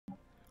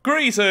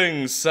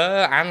Greetings,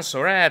 sir and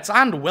sirettes,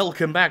 and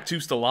welcome back to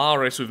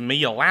Stellaris with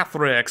me,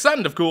 Lathrix,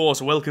 and of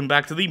course, welcome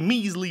back to the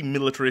measly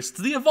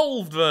militarists, the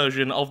evolved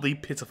version of the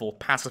pitiful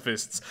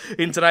pacifists.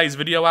 In today's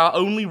video, our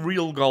only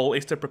real goal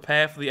is to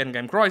prepare for the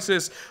endgame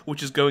crisis,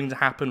 which is going to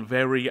happen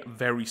very,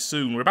 very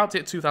soon. We're about to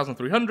hit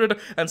 2,300,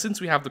 and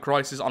since we have the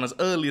crisis on as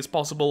early as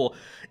possible,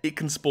 it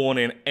can spawn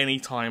in any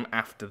time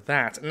after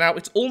that. Now,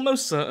 it's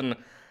almost certain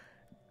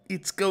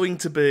it's going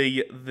to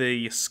be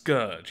the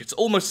Scourge. It's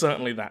almost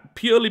certainly that,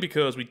 purely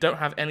because we don't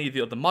have any of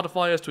the other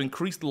modifiers to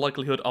increase the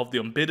likelihood of the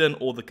unbidden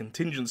or the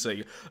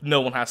contingency.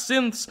 No one has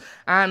synths,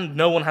 and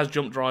no one has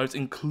jump drives,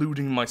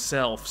 including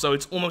myself, so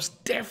it's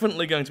almost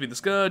definitely going to be the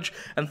Scourge,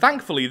 and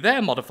thankfully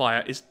their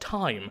modifier is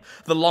time.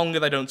 The longer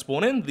they don't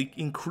spawn in, the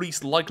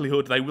increased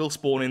likelihood they will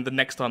spawn in the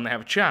next time they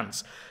have a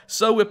chance.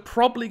 So we're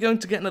probably going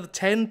to get another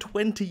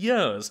 10-20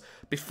 years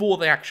before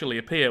they actually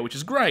appear, which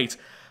is great,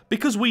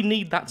 because we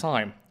need that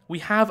time. We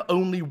have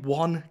only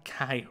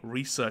 1k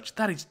research.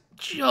 That is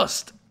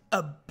just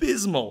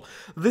abysmal.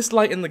 This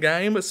late in the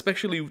game,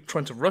 especially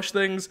trying to rush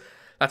things,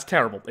 that's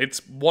terrible.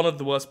 It's one of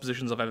the worst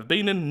positions I've ever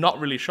been in.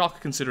 Not really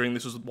shocked considering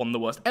this was one of the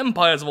worst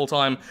empires of all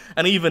time.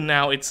 And even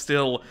now it's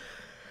still,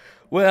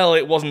 well,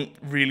 it wasn't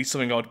really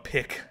something I'd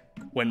pick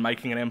when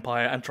making an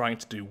empire and trying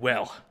to do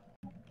well.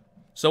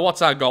 So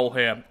what's our goal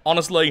here?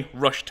 Honestly,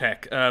 rush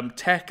tech.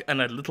 Tech and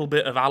a little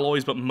bit of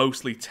alloys, but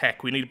mostly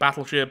tech. We need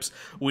battleships,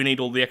 we need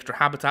all the extra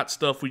habitat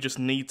stuff, we just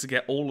need to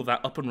get all of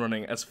that up and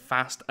running as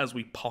fast as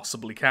we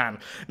possibly can.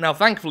 Now,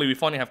 thankfully, we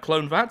finally have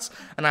clone vats,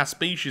 and our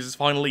species is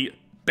finally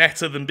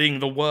better than being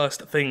the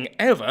worst thing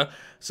ever,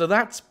 so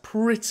that's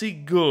pretty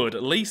good.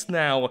 At least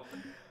now,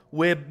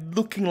 we're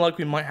looking like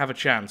we might have a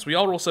chance. We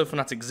are also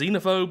fanatic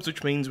xenophobes,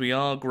 which means we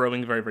are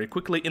growing very, very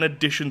quickly, in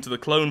addition to the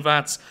clone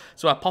vats,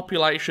 so our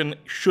population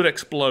should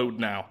explode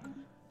now.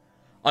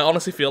 I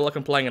honestly feel like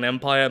I'm playing an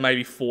empire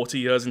maybe 40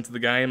 years into the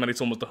game, and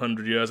it's almost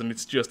 100 years, and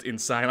it's just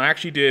insane. I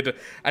actually did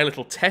a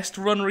little test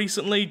run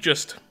recently,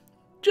 just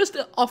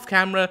off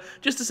camera,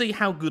 just to see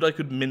how good I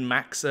could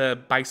min-max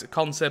a basic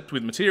concept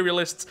with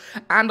materialists,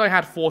 and I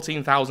had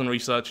 14,000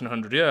 research in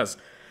 100 years.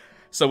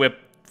 So we're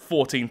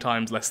 14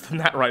 times less than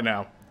that right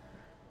now.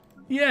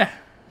 Yeah,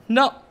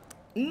 not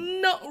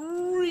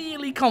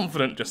really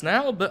confident just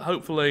now, but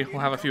hopefully we'll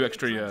have a few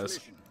extra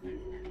years.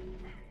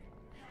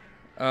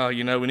 Oh,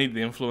 you know, we need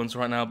the influence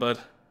right now, bud.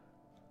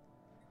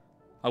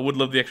 I would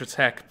love the extra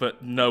tech,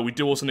 but no, we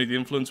do also need the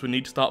influence. We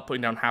need to start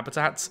putting down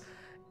habitats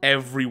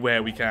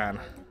everywhere we can.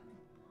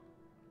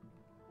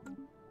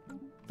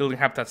 Building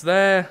habitats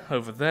there,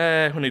 over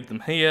there, we need them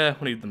here,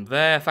 we need them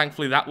there.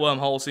 Thankfully, that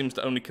wormhole seems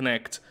to only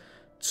connect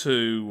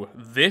to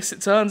this,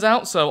 it turns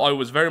out, so I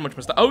was very much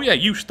mistaken. Oh yeah,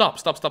 you stop.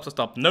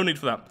 No need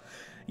for that.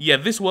 Yeah,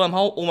 this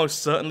wormhole almost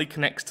certainly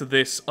connects to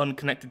this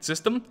unconnected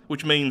system,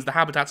 which means the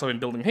habitats I've been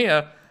building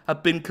here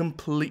have been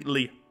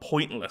completely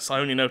pointless. I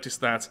only noticed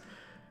that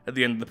at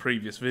the end of the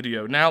previous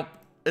video. Now,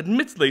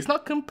 admittedly, it's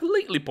not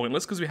completely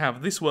pointless because we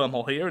have this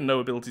wormhole here and no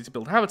ability to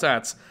build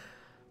habitats,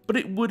 but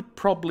it would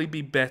probably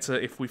be better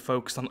if we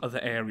focused on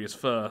other areas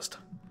first.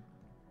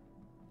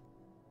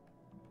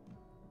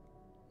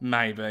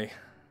 Maybe.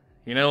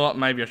 You know what,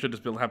 maybe I should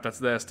just build habitats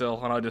there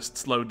still, and I just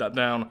slowed that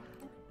down.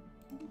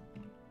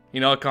 You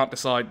know, I can't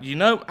decide. You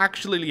know,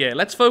 actually, yeah,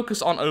 let's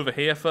focus on over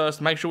here first,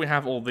 make sure we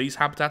have all these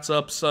habitats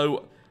up,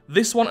 so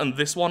this one and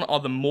this one are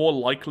the more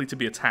likely to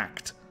be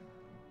attacked.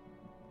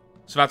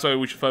 So that's where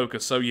we should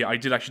focus. So yeah, I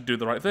did actually do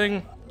the right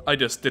thing, I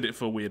just did it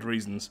for weird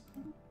reasons.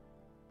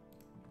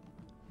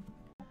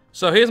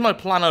 So here's my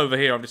plan over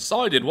here. I've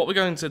decided what we're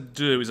going to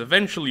do is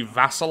eventually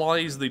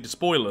vassalize the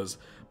despoilers.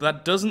 But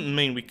that doesn't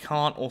mean we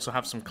can't also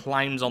have some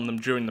claims on them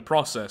during the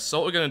process. So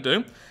what we're going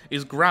to do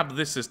is grab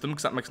this system,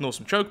 because that makes an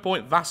awesome choke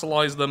point,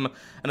 vassalize them,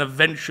 and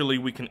eventually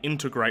we can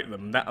integrate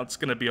them. That's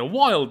going to be a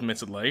while,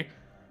 admittedly.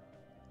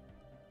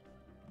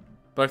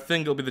 But I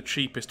think it'll be the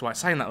cheapest way.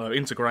 Saying that though,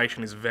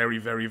 integration is very,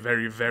 very,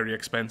 very, very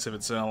expensive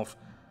itself.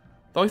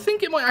 Though I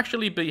think it might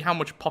actually be how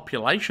much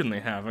population they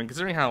have, and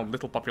considering how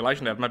little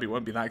population they have, maybe it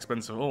won't be that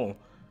expensive at all.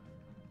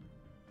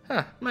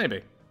 Huh,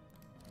 maybe.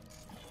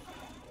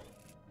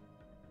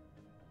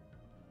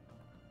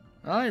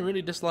 I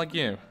really dislike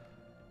you.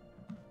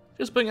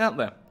 Just putting it out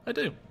there. I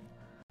do.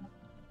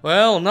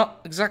 Well,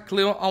 not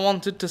exactly what I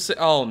wanted to say.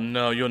 Oh,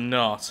 no, you're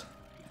not.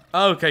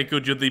 Okay,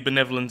 good, you're the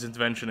benevolent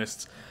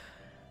interventionists.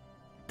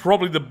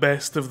 Probably the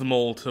best of them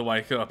all to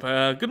wake up.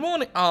 Good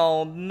morning.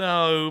 Oh,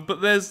 no, but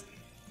there's...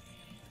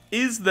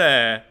 Is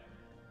there...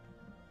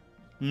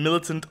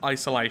 militant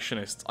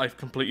isolationists? I've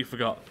completely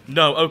forgot.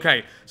 No,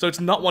 okay, so it's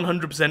not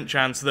 100%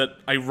 chance that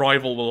a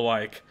rival will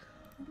awake.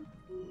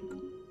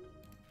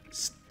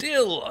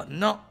 Still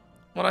not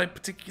what I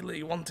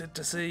particularly wanted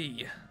to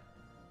see.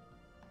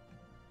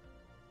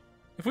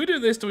 If we do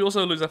this, do we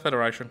also lose our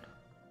federation?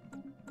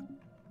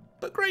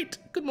 But great,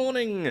 good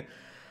morning.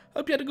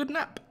 Hope you had a good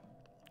nap.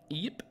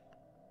 Yep.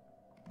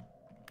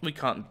 We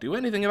can't do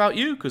anything about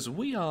you because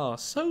we are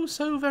so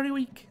very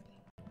weak.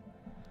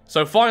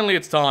 So finally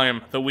it's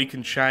time that we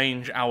can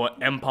change our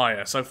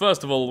empire. So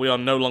first of all, we are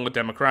no longer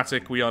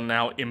democratic, we are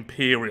now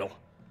imperial.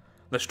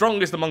 The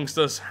strongest amongst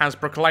us has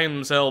proclaimed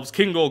themselves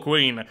king or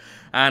queen,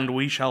 and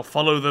we shall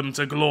follow them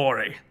to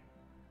glory.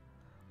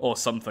 Or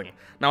something.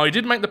 Now, I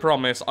did make the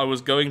promise I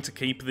was going to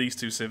keep these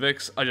 2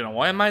 civics. I don't know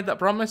why I made that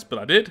promise, but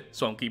I did,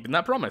 so I'm keeping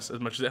that promise,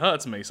 as much as it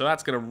hurts me, so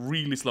that's going to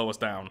really slow us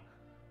down.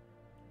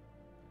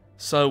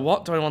 So,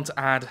 what do I want to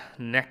add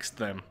next,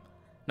 then?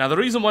 Now, the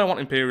reason why I want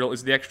Imperial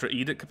is the extra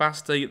edict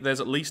capacity. There's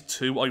at least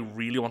 2 I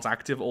really want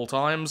active at all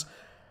times.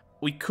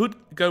 We could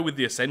go with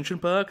the Ascension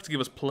perk to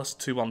give us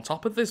 +2 on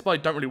top of this, but I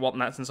don't really want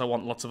that since I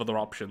want lots of other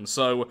options.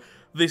 So,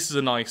 this is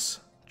a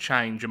nice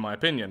change, in my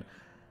opinion.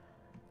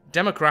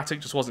 Democratic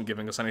just wasn't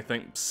giving us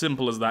anything.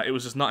 Simple as that. It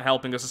was just not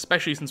helping us,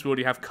 especially since we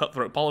already have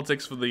cutthroat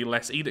politics for the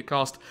less edict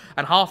cost,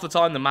 and half the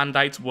time the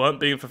mandates weren't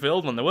being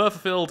fulfilled. When they were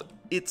fulfilled,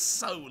 it's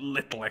so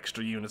little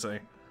extra unity.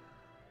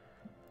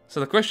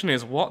 So the question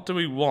is, what do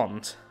we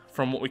want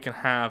from what we can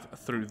have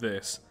through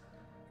this?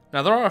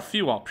 Now, there are a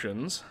few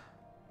options,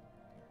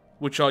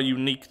 which are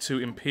unique to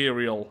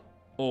Imperial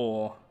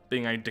or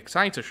being a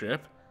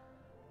dictatorship.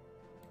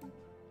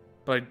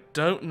 But I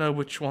don't know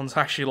which one's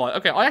actually like...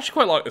 Okay, I actually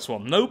quite like this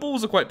one.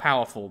 Nobles are quite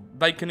powerful.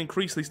 They can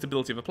increase the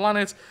stability of the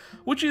planet,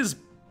 which is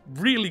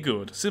really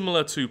good,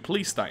 similar to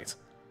police state.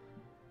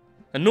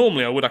 And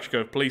normally I would actually go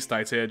with police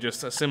state here,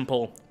 just a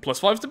simple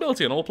 +5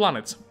 stability on all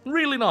planets.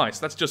 Really nice.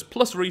 That's just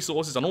plus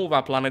resources on all of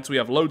our planets. We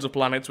have loads of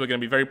planets. We're going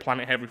to be very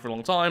planet heavy for a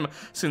long time,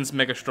 since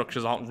mega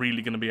structures aren't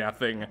really going to be our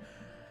thing.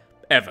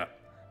 Ever.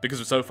 Because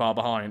we're so far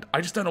behind.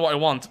 I just don't know what I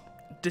want.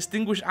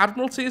 Distinguished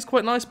Admiralty is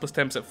quite nice, plus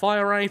 10%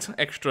 fire rate,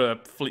 extra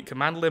fleet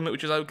command limit,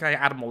 which is okay,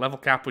 Admiral level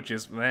cap, which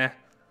is meh.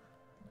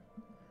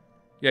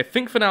 Yeah, I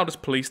think for now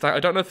just police state. I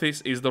don't know if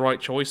this is the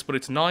right choice, but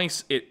it's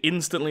nice. It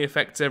instantly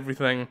affects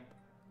everything.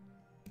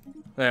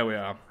 There we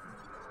are.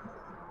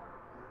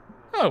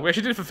 Oh, we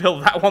actually did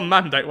fulfill that one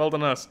mandate. Well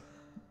done us.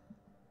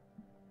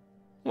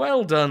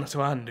 Well done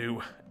to our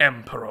new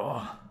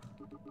Emperor.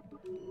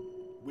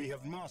 We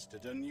have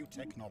mastered a new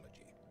technology.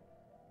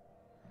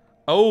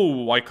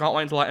 Oh, I can't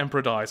wait until that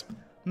Emperor dies.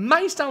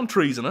 May sound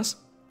treasonous,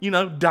 you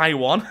know, day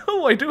one.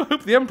 Oh, I do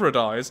hope the Emperor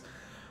dies.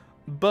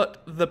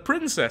 But the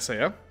Princess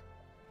here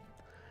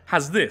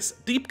has this.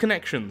 Deep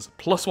connections,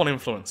 +1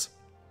 influence.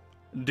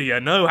 Do you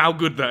know how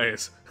good that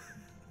is?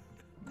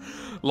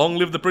 Long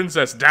live the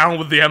Princess, down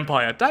with the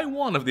Empire. Day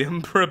one of the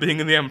Emperor being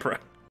in the Emperor.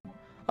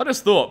 I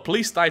just thought,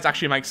 police state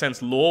actually makes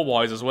sense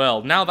lore-wise as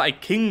well. Now that a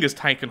king has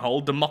taken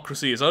hold,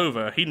 democracy is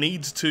over. He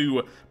needs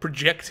to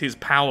project his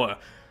power.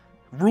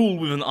 Rule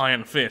with an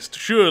iron fist.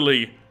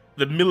 Surely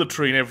the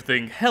military and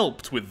everything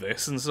helped with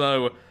this, and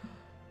so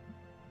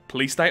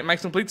police state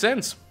makes complete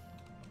sense.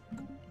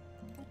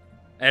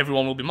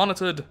 Everyone will be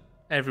monitored,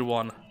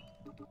 everyone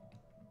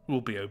will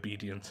be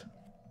obedient.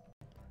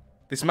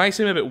 This may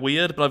seem a bit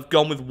weird, but I've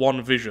gone with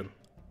one vision.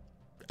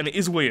 And it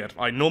is weird,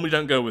 I normally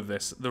don't go with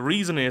this. The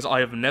reason is I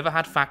have never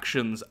had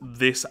factions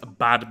this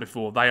bad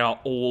before. They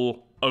are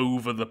all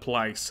over the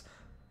place.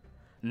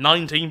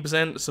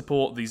 19%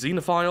 support the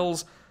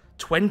Xenophiles,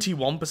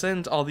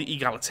 21% are the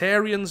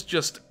egalitarians,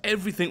 just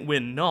everything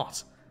we're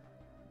not.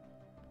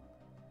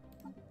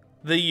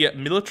 The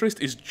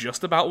militarist is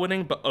just about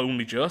winning, but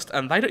only just,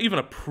 and they don't even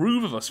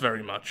approve of us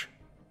very much.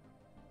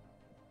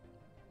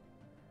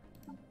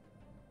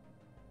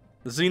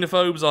 The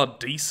xenophobes are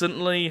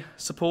decently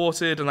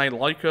supported, and they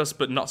like us,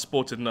 but not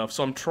supported enough,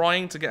 so I'm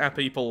trying to get our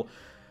people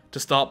to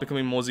start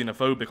becoming more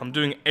xenophobic. I'm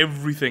doing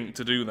everything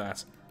to do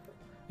that,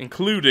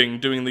 including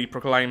doing the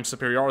proclaimed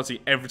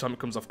superiority every time it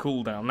comes off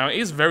cooldown. Now, it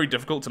is very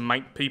difficult to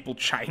make people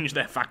change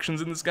their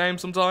factions in this game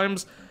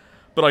sometimes,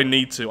 but I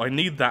need to. I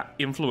need that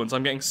influence.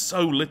 I'm getting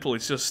so little,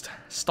 it's just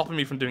stopping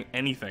me from doing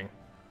anything.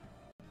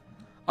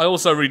 I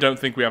also really don't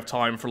think we have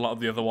time for a lot of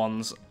the other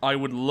ones. I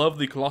would love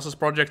the Colossus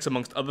project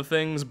amongst other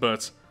things,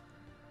 but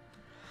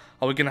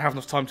are we going to have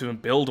enough time to even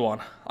build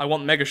one? I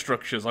want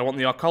megastructures, I want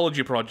the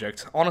Arcology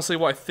project. Honestly,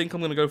 what I think I'm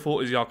going to go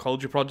for is the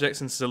Arcology project,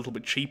 since it's a little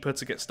bit cheaper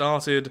to get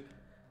started.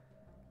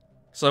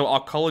 So,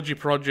 Arcology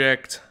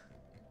project,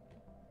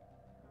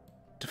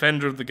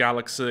 Defender of the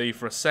Galaxy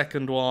for a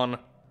second one,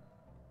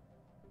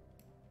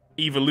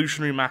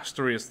 Evolutionary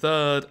Mastery as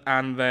third,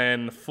 and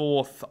then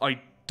fourth,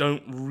 I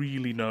don't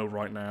really know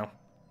right now.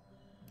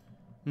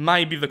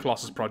 Maybe the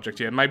Colossus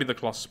project, yeah, maybe the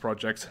Colossus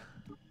project.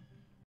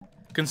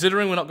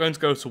 Considering we're not going to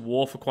go to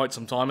war for quite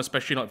some time,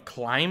 especially not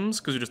claims,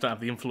 because we just don't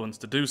have the influence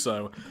to do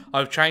so,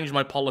 I've changed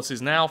my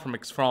policies now from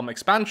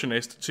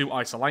expansionist to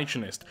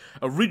isolationist.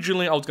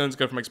 Originally, I was going to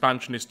go from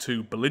expansionist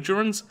to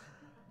belligerent,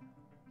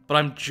 but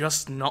I'm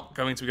just not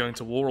going to be going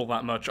to war all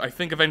that much. I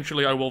think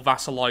eventually I will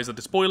vassalize the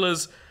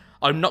despoilers.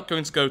 I'm not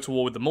going to go to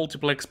war with the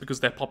multiplex because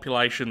their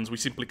populations we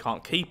simply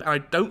can't keep, and I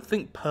don't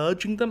think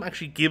purging them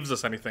actually gives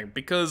us anything,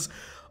 because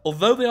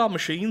although they are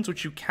machines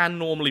which you can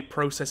normally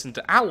process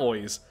into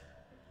alloys,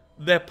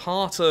 they're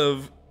part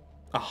of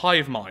a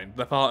hive mind.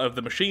 They're part of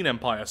the machine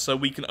empire, so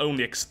we can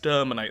only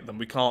exterminate them.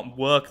 We can't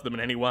work them in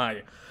any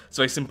way,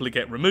 so they simply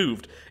get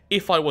removed.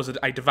 If I was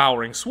a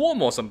devouring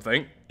swarm or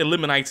something,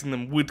 eliminating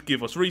them would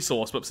give us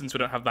resource, but since we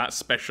don't have that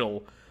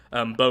special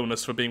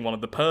bonus for being one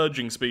of the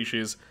purging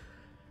species,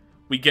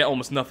 we get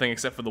almost nothing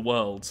except for the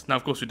worlds. Now,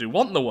 of course, we do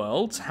want the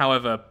worlds,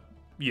 however,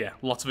 yeah,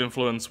 lots of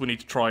influence. We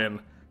need to try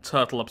and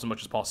turtle up as much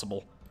as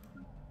possible.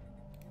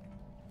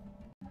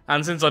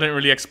 And since I didn't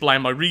really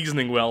explain my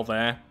reasoning well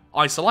there,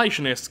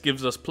 Isolationist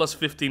gives us plus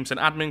 15%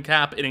 admin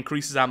cap, it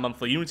increases our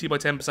monthly unity by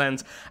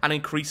 10%, and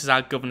increases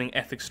our governing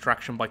ethics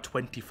traction by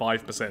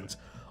 25%.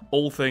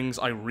 All things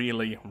I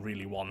really,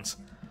 really want.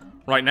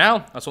 Right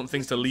now, I just want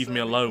things to leave me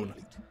alone.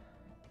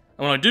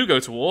 And when I do go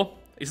to war,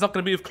 it's not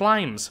going to be with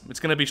claims. It's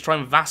going to be to try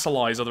and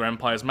vassalize other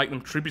empires, make them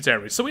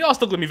tributaries. So we are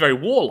still going to be very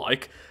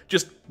warlike,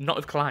 just not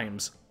with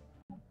claims.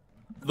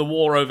 The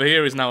war over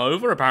here is now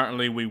over.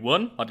 Apparently we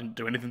won. I didn't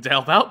do anything to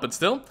help out, but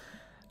still.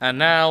 And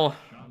now,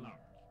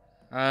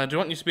 do you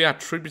want you to be our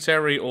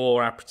tributary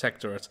or our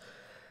protectorate?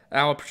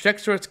 Our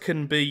protectorate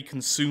can be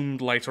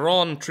consumed later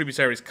on.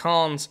 Tributaries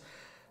can't.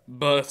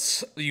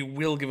 But you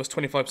will give us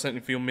 25%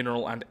 of your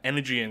mineral and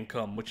energy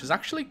income, which is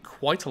actually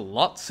quite a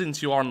lot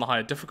since you are on the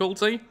higher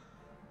difficulty.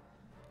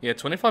 Yeah,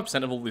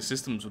 25% of all these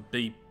systems would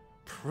be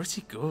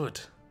pretty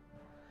good.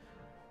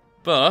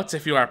 But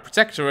if you are a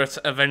protectorate,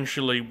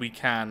 eventually we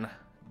can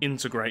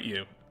integrate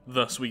you.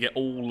 Thus, we get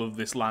all of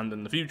this land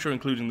in the future,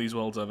 including these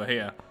worlds over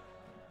here.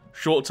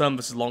 Short term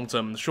versus long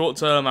term. In the short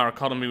term, our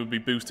economy would be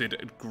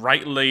boosted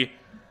greatly.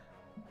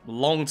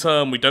 Long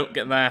term, we don't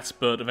get that,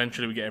 but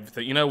eventually we get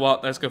everything. You know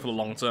what? Let's go for the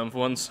long term for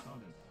once.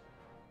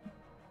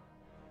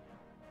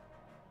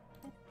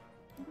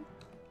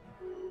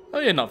 Oh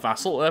yeah, not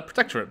vassal,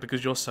 protectorate,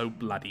 because you're so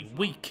bloody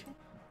weak.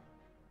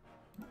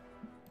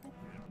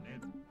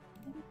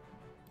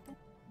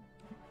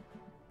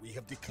 We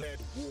have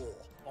declared war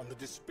on the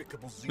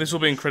despicable Xenophobes. This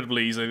will be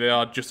incredibly easy. They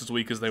are just as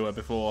weak as they were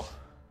before.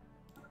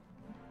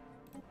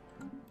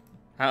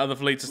 Our other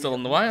fleets are still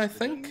on the way, I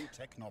think.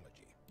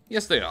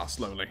 Yes, they are,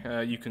 slowly.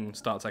 You can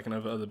start taking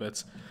over other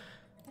bits.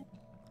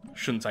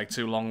 Shouldn't take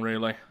too long,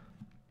 really.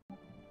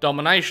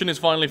 Domination is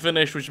finally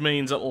finished, which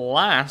means at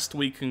last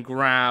we can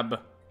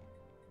grab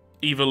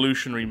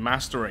Evolutionary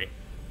Mastery.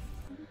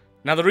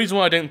 Now, the reason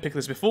why I didn't pick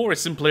this before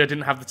is simply I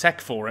didn't have the tech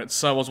for it,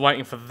 so I was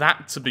waiting for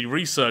that to be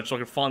researched so I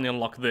could finally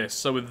unlock this.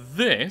 So with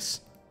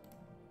this,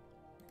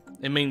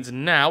 it means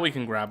now we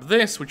can grab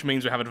this, which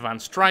means we have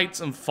advanced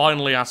traits, and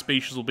finally our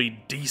species will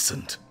be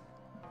decent.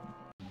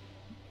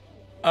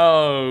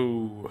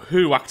 Oh,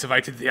 who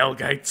activated the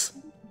L-gates?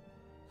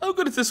 Oh,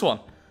 good, it's this one.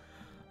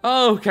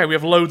 Okay, we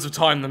have loads of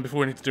time then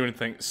before we need to do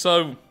anything.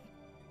 So,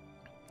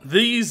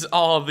 these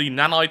are the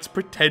nanites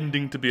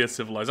pretending to be a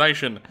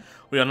civilization.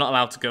 We are not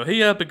allowed to go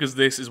here because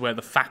this is where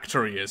the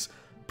factory is,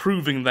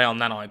 proving they are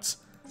nanites.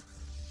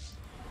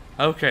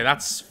 Okay,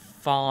 that's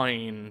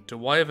fine.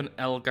 Do I have an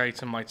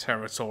L-gate in my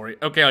territory?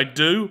 Okay, I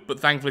do, but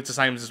thankfully it's the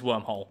same as this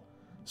wormhole.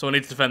 So I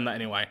need to defend that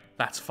anyway.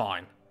 That's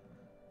fine.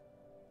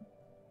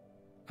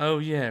 Oh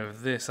yeah,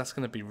 with this, that's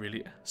going to be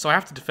really... So I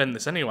have to defend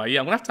this anyway. Yeah,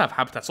 I'm going to have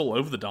habitats all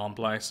over the darn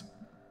place.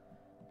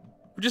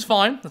 Which is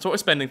fine. That's what we're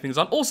spending things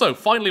on. Also,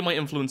 finally my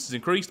influence has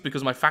increased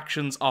because my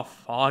factions are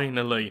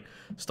finally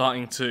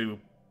starting to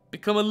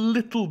become a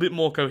little bit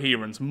more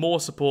coherent. More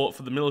support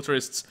for the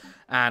militarists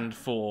and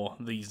for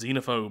the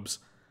xenophobes.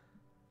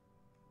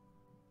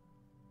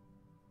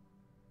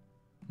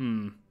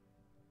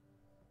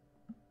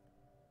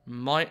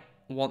 Might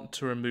want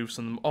to remove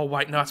some... Oh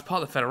wait, no, it's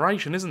part of the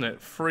Federation, isn't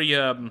it? Free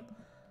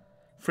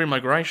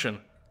migration.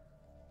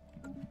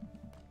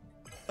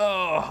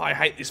 Oh, I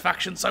hate this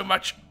faction so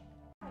much.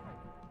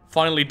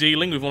 Finally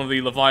dealing with one of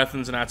the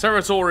Leviathans in our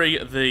territory,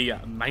 the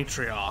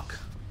Matriarch.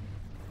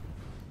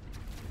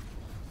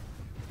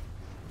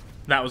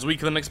 That was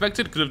weaker than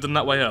expected, could have done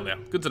that way earlier.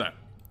 Good to know.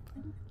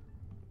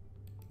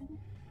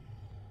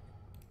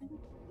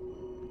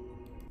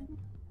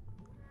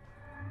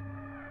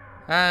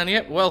 And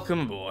yep,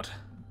 welcome aboard.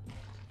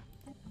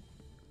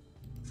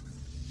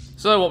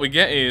 So what we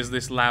get is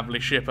this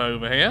lovely ship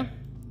over here,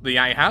 the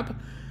Ahab,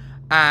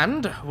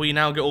 and we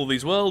now get all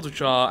these worlds,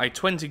 which are a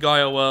 20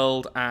 Gaia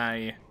world,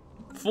 a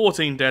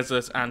 14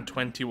 desert, and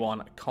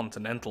 21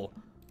 continental.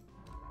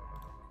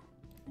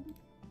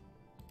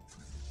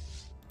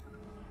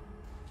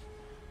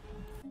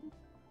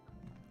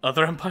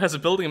 Other empires are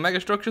building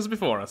megastructures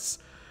before us.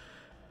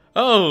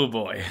 Oh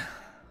boy,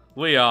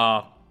 we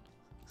are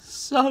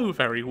so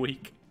very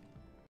weak.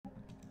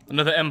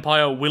 Another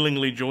empire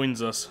willingly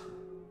joins us.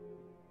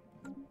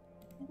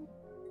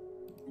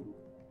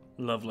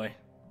 Lovely.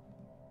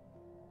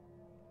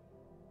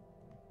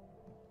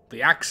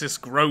 The Axis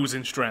grows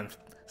in strength.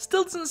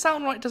 Still doesn't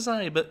sound right to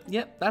say, but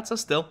yep, that's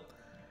us still.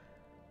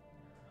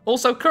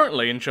 Also,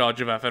 currently in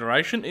charge of our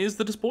Federation is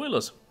the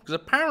Despoilers. Because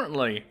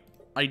apparently,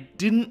 I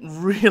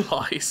didn't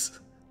realise,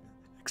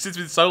 because it's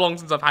been so long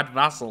since I've had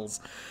vassals,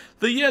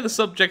 that yeah, the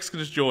subjects can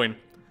just join.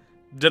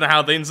 Don't know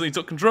how they instantly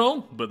took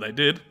control, but they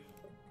did.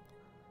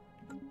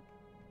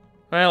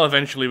 Well,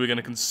 eventually we're going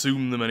to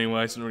consume them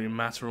anyway, so it doesn't really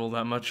matter all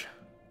that much.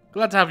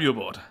 Glad to have you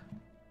aboard.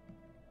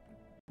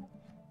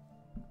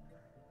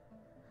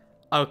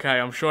 Okay,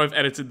 I'm sure I've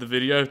edited the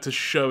video to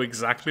show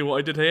exactly what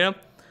I did here,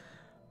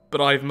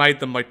 but I've made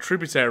them my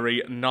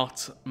tributary,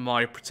 not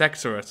my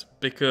protectorate,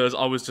 because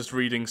I was just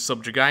reading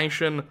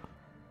subjugation,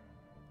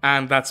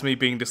 And that's me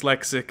being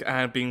dyslexic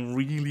and being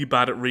really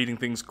bad at reading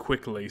things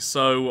quickly.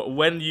 So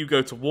when you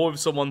go to war with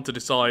someone to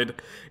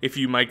decide if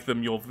you make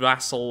them your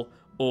vassal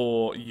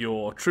or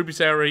your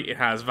tributary, it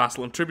has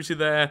vassal and tributary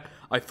there.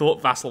 I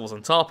thought vassal was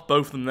on top.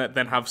 Both of them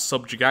then have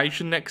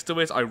subjugation next to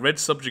it. I read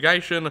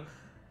subjugation.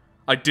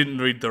 I didn't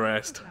read the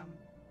rest.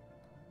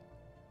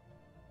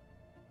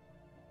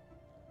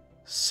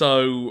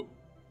 So,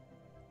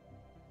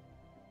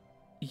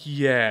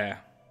 yeah.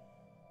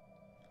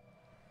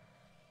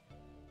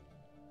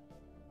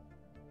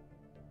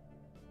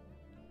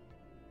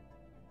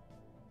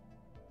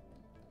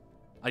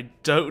 I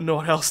don't know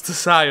what else to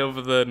say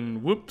other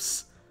than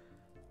whoops.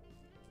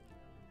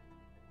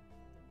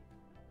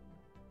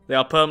 They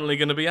are permanently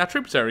going to be our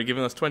tributary,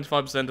 giving us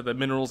 25% of their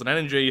minerals and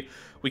energy.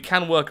 We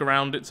can work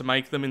around it to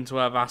make them into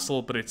our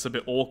vassal, but it's a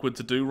bit awkward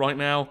to do right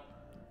now.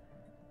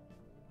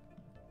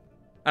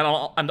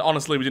 And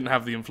honestly, we didn't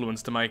have the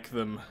influence to make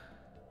them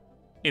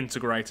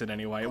integrated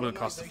anyway. It would have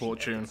cost a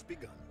fortune.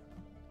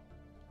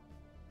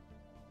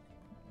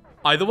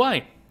 Either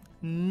way,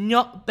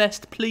 not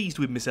best pleased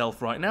with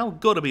myself right now,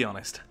 gotta be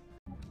honest.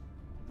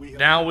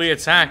 Now we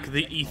attack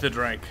the Ether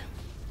Drake.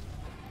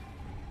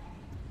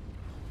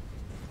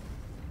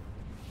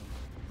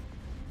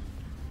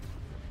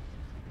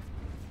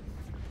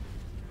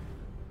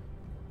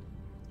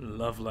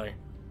 Lovely.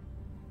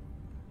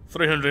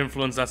 300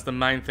 influence, that's the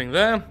main thing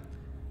there.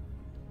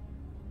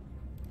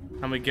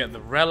 And we get the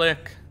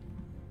relic.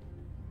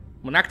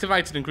 When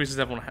activated, it increases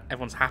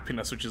everyone's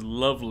happiness, which is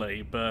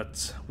lovely,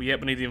 but we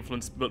need the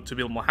influence to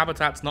build more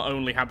habitats, not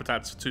only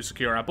habitats to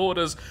secure our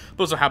borders,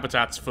 but also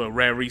habitats for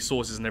rare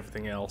resources and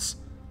everything else.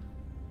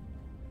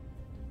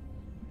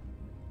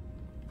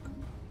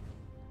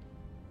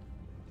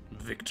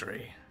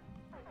 Victory.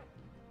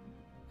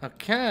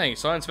 Okay,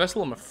 science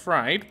vessel, I'm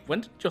afraid.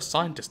 When did your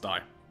scientist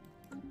die?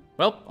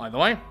 Well, either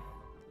way.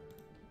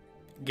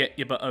 Get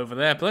your butt over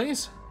there,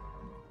 please.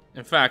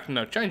 In fact,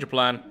 no, change your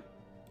plan.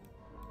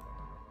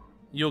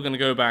 You're going to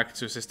go back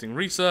to assisting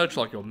research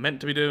like you're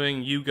meant to be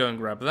doing. You go and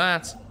grab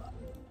that.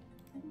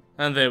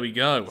 And there we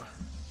go.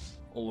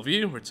 All of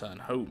you return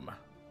home.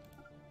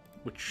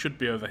 Which should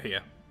be over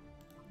here.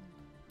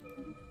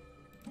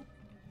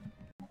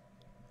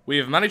 We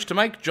have managed to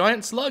make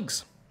giant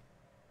slugs.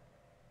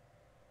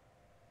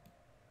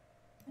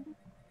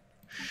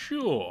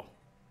 Sure.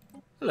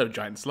 Hello,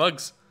 giant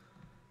slugs.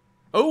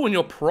 Oh, and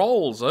your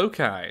proles,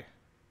 okay.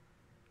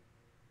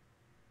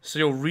 So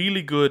you're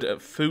really good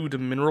at food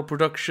and mineral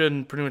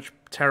production, pretty much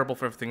terrible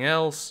for everything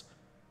else.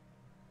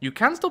 You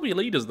can still be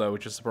leaders, though,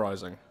 which is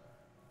surprising.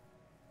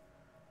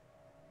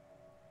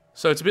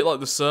 So it's a bit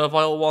like the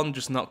servile one,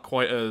 just not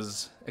quite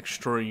as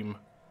extreme.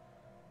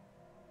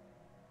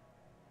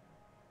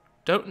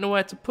 Don't know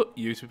where to put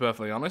you, to be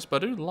perfectly honest,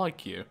 but I do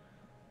like you.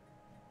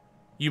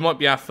 You might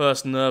be our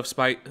first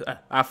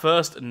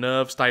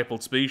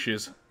nerve-stapled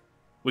species.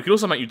 We could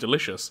also make you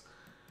delicious,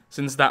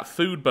 since that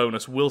food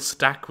bonus will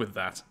stack with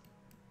that.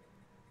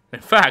 In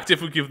fact,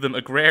 if we give them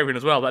agrarian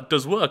as well, that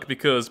does work,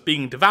 because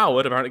being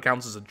devoured apparently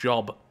counts as a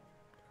job.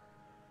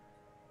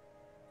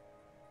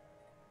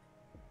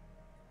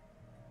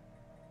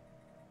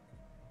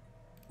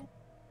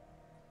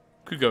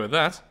 Could go with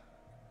that.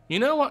 You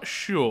know what?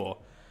 Sure.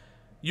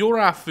 You're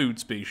our food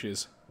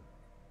species.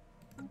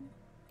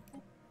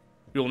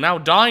 You'll now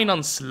dine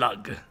on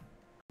slug.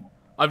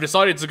 I've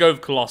decided to go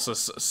with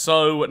Colossus,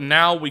 so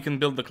now we can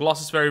build the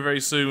Colossus very, very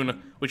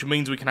soon, which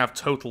means we can have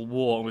Total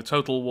War, and with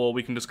Total War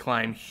we can just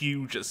claim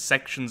huge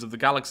sections of the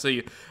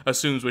galaxy as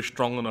soon as we're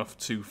strong enough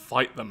to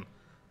fight them.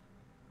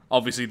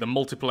 Obviously, the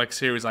multiplex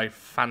here is a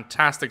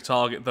fantastic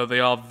target, though they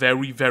are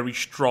very, very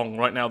strong.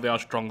 Right now they are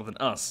stronger than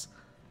us.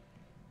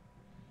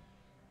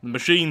 The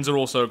machines are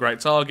also a great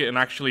target, and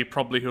actually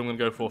probably who I'm going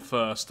to go for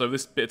first. So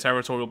this bit of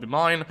territory will be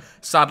mine.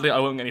 Sadly, I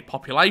won't get any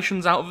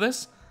populations out of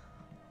this,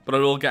 but I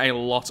will get a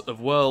lot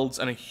of worlds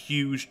and a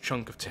huge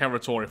chunk of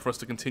territory for us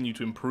to continue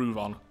to improve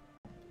on.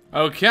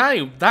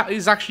 Okay, that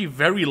is actually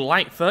very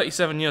light.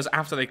 37 years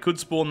after they could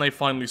spawn, they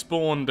finally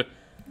spawned.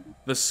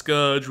 The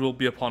Scourge will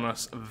be upon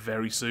us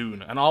very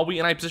soon. And are we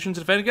in a position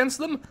to defend against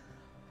them?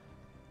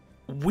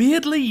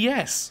 Weirdly,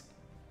 yes.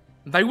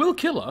 They will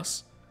kill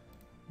us,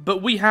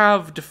 but we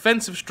have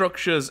defensive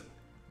structures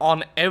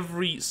on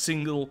every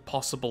single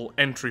possible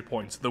entry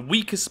point. The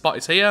weakest spot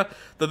is here,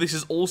 though this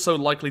is also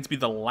likely to be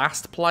the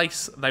last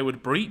place they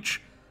would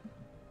breach.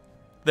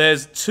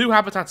 There's 2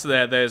 habitats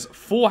there, there's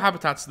 4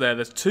 habitats there,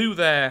 there's 2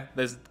 there,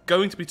 there's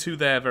going to be 2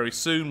 there very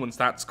soon once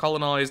that's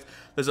colonized.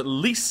 There's at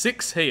least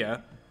 6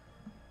 here.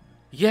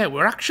 Yeah,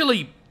 we're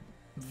actually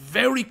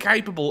very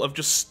capable of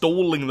just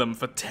stalling them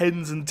for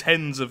tens and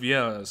tens of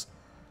years.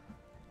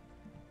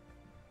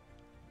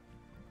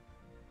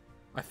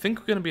 I think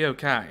we're going to be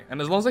okay. And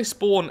as long as they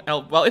spawn...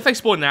 well, if they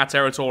spawn in our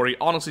territory,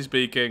 honestly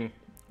speaking,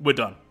 we're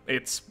done.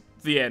 It's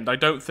the end. I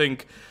don't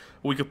think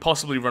we could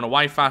possibly run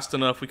away fast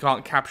enough. We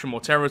can't capture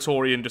more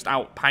territory and just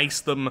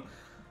outpace them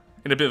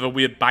in a bit of a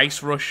weird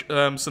base rush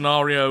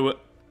scenario.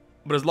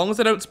 But as long as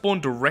they don't spawn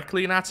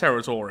directly in our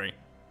territory,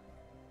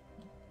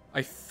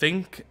 I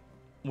think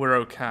we're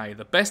okay.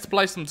 The best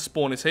place for them to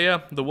spawn is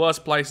here. The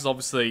worst place is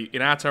obviously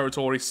in our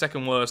territory.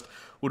 Second worst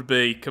would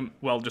be,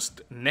 well,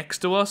 just next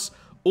to us,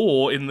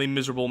 or in the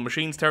miserable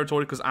machines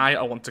territory, because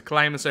I want to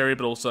claim this area,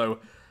 but also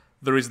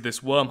there is this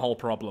wormhole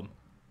problem.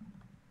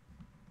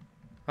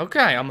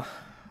 Okay, I'm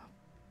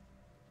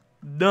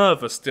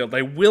nervous still.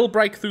 They will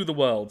break through the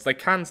worlds. They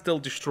can still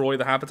destroy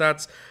the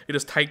habitats. It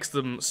just takes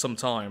them some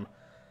time.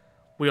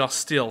 We are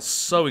still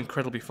so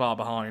incredibly far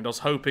behind. I was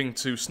hoping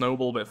to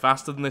snowball a bit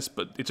faster than this,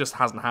 but it just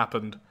hasn't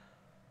happened.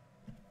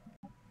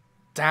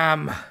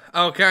 Damn.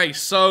 Okay,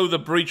 so the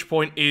breach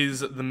point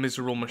is the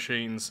miserable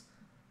machines.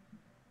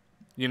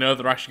 You know,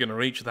 they're actually going to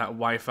reach that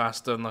way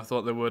faster than I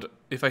thought they would.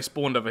 If they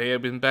spawned over here,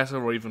 it'd been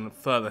better, or even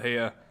further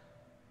here.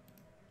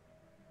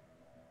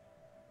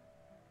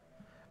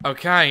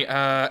 Okay,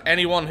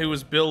 anyone who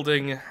was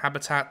building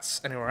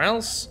habitats anywhere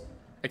else,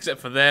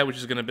 except for there, which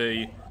is going to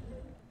be...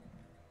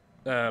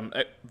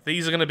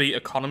 these are going to be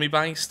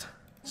economy-based,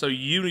 so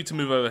you need to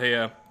move over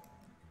here.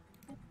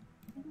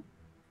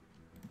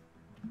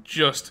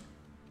 Just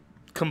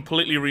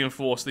completely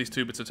reinforce these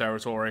 2 bits of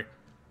territory.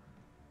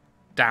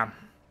 Damn.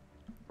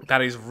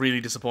 That is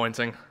really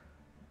disappointing.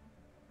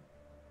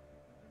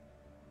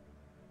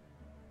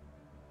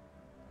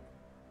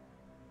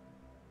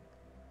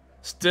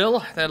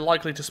 Still, they're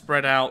likely to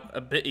spread out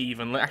a bit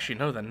evenly. Actually,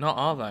 no, they're not,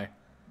 are they?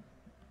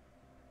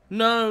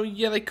 No,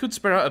 yeah, they could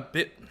spread out a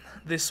bit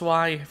this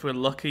way if we're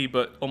lucky,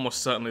 but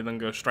almost certainly then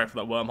go straight for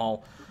that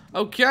wormhole.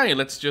 Okay,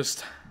 let's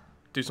just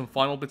do some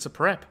final bits of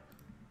prep.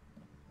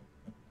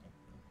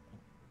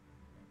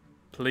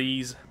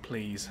 Please,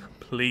 please,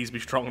 please be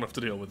strong enough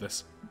to deal with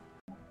this.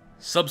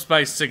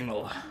 Subspace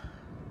signal.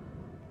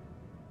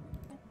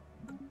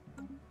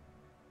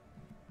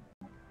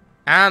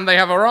 And they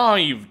have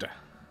arrived!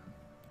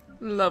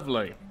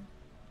 Lovely.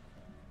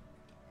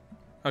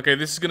 Okay,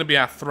 this is going to be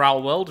our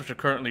Thrall world, which we're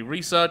currently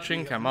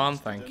researching. Come on,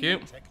 thank you.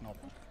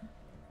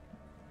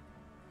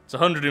 It's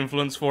 100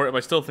 influence for it, but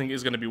I still think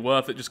it's going to be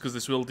worth it, just because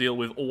this will deal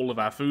with all of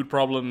our food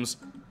problems.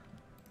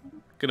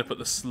 Gonna put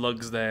the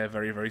slugs there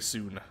very, very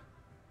soon.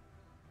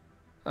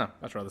 Oh,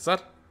 that's rather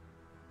sad.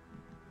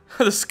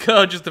 The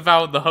Scourge has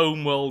devoured the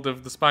home world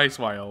of the space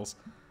whales.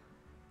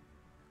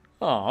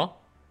 Aww.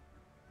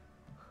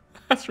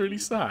 That's really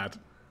sad.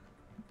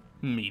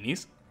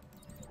 Meanies.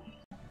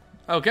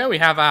 Okay, we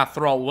have our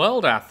Thrall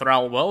world,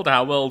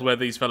 our world where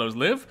these fellows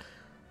live,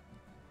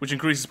 which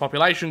increases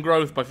population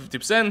growth by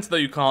 50%, though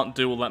you can't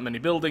do all that many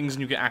buildings,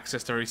 and you get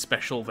access to very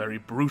special, very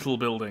brutal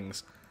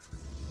buildings.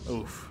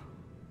 Oof.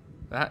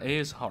 That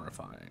is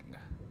horrifying.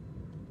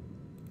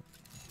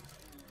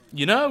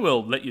 You know,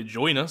 we'll let you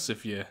join us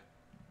if you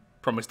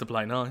promise to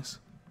play nice.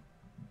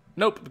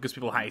 Nope, because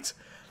people hate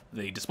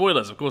the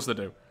despoilers, of course they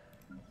do.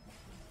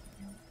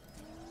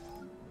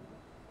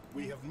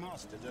 We have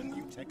mastered a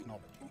new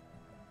technology.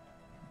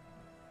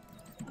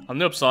 On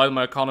the upside,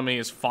 my economy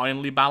is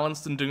finally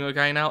balanced and doing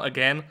okay now,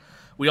 again.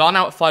 We are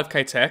now at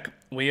 5k tech.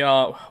 We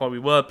are, well, we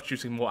were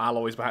producing more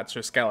alloys, but had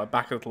to scale it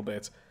back a little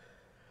bit.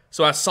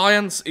 So our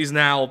science is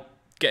now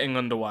getting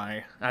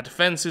underway. Our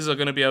defenses are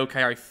going to be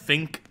okay, I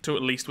think, to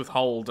at least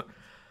withhold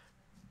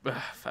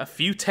a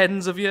few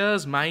tens of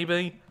years,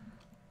 maybe.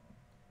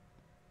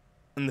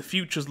 And the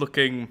future's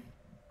looking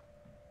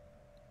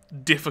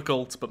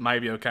difficult, but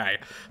maybe okay.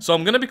 So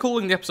I'm going to be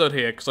calling the episode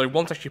here, because I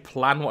want to actually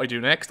plan what I do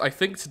next. I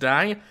think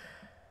today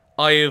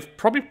I have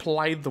probably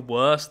played the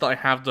worst that I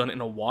have done in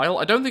a while.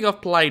 I don't think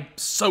I've played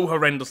so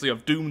horrendously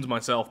I've doomed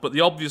myself, but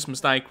the obvious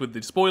mistake with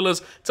the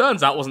spoilers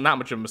turns out wasn't that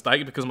much of a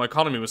mistake, because my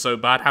economy was so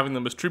bad, having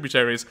them as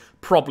tributaries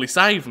probably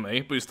saved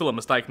me, but it's still a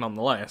mistake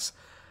nonetheless.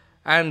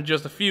 And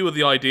just a few of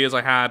the ideas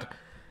I had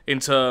in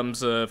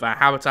terms of our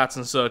habitats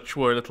and such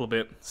were a little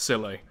bit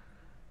silly.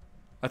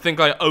 I think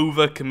I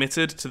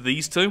over-committed to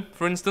these two,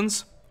 for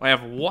instance. I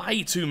have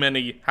way too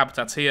many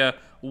habitats here,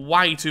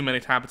 way too many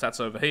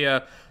habitats over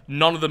here.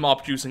 None of them are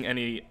producing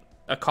any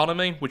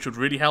economy, which would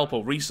really help,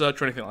 or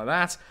research or anything like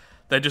that.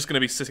 They're just going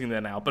to be sitting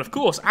there now. But of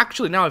course,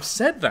 actually, now I've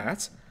said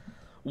that,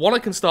 what I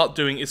can start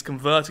doing is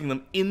converting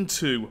them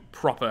into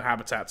proper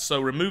habitats. So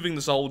removing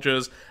the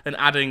soldiers and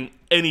adding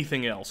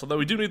anything else. Although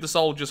we do need the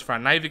soldiers for our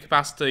navy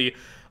capacity,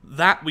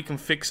 that we can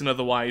fix in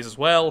other ways as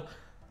well.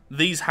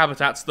 These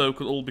habitats, though,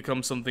 could all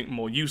become something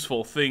more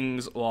useful.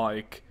 Things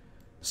like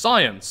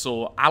science,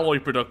 or alloy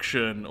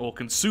production, or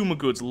consumer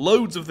goods.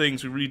 Loads of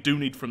things we really do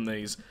need from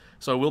these.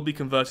 So I will be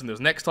converting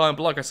those next time.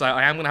 But like I say,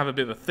 I am going to have a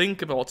bit of a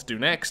think about what to do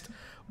next.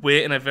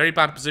 We're in a very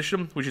bad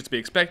position, which is to be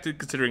expected,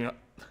 considering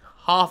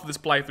half of this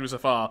playthrough so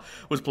far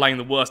was playing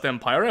the worst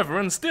empire ever.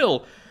 And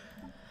still,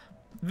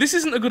 this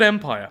isn't a good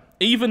empire.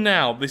 Even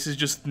now, this is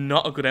just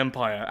not a good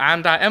empire.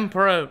 And our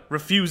emperor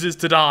refuses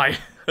to die.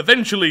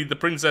 Eventually, the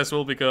princess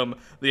will become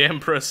the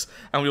empress,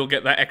 and we'll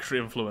get that extra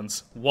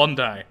influence one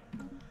day.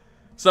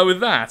 So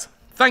with that,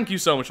 thank you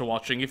so much for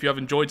watching. If you have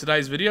enjoyed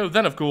today's video,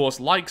 then of course,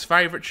 likes,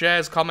 favourites,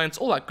 shares, comments,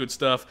 all that good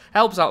stuff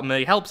helps out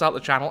me, helps out the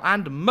channel,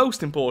 and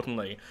most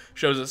importantly,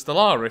 shows that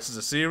Stellaris is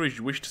a series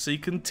you wish to see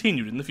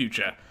continued in the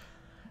future.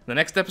 The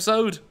next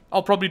episode,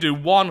 I'll probably do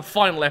one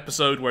final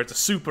episode where it's a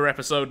super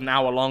episode, an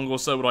hour long or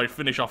so, where I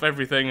finish off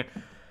everything.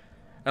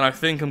 And I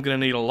think I'm going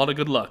to need a lot of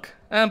good luck,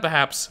 and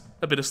perhaps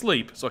a bit of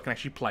sleep, so I can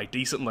actually play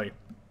decently.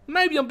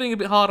 Maybe I'm being a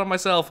bit hard on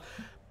myself,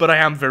 but I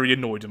am very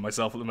annoyed with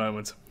myself at the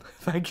moment.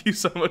 Thank you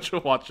so much for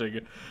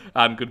watching,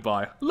 and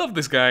goodbye. Love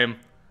this game,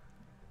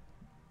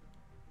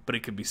 but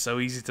it can be so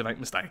easy to make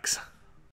mistakes.